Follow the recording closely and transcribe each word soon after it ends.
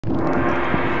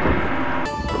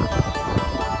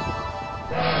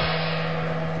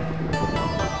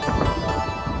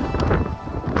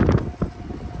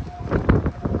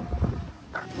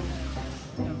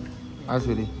Hi,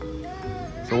 sweetie.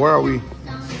 So where are we?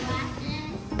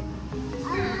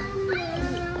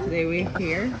 Today we're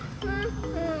here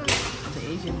at the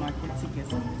Asian market to get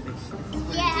some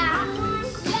fish. Yeah.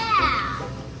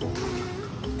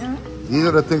 These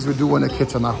are the things we do when the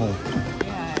kids are not home.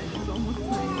 Yeah, it's almost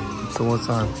time. So what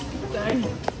time? Sorry.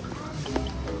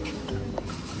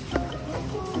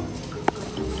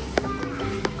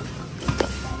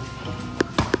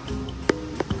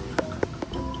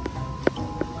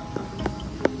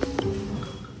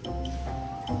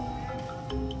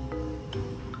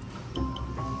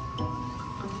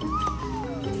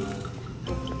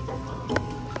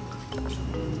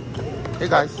 Hey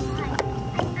guys,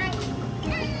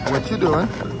 what you doing?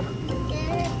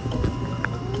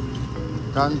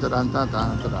 Dun, dun, dun, dun,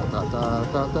 dun, dun, dun,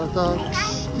 dun, dun, dun, dun.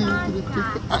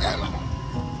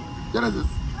 Genesis,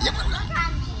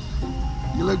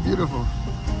 you look beautiful.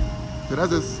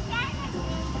 Genesis,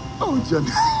 oh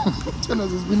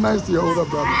Genesis, be nice to your older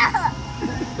brother.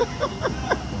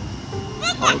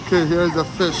 Okay, here's the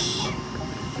fish.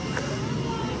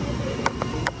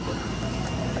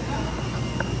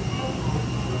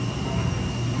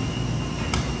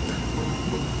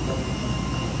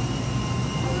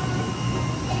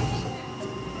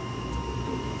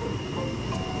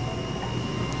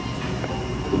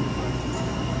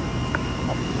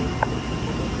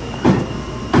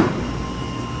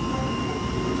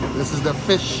 This is the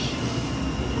fish.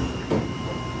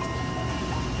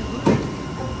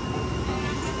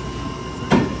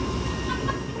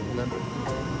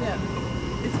 Yeah.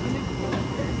 It's really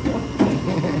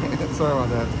cool. Sorry about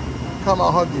that. Come,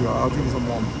 I'll hug you. I'll give you some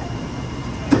warm.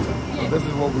 So this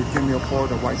is what we came here for,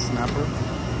 the white snapper.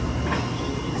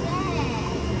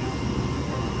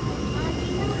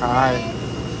 Hi.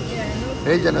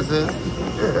 Hey, Genesis.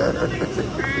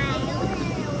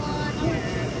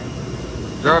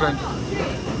 Jordan.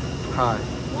 Hi.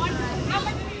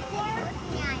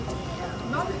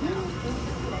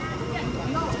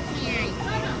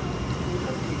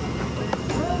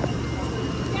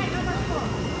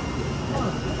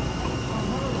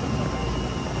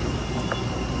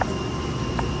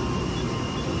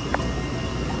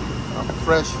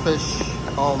 Fresh fish,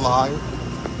 all live.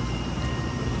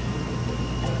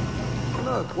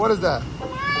 Look, what is that?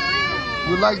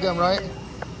 You like them, right?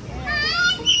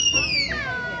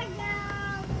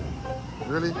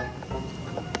 Really? I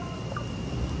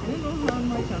don't know how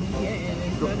much I'm getting.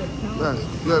 It's got a pound. Yes.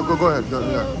 Yeah, go ahead. Go,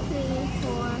 yeah. 2, 3,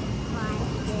 4, 5,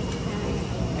 6, 7,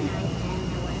 8, 9, 10,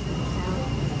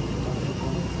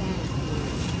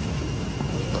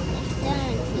 11,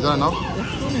 12. Is that enough? The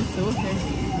spoon is so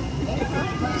heavy.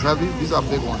 It's heavy? These are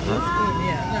big ones, right? Spoon,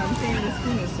 yeah. No, I'm saying the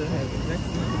spoon is so heavy. That's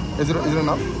not. Is it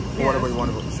enough? Yeah. Or whatever you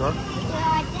want to go. Sure?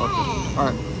 Okay. All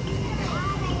right.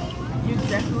 You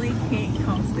definitely can't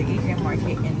come to the Asian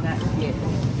market and not get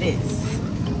this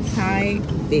Thai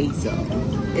basil.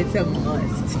 It's a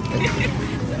must. It's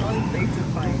the only place to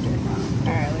find it.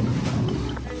 All right, let's go.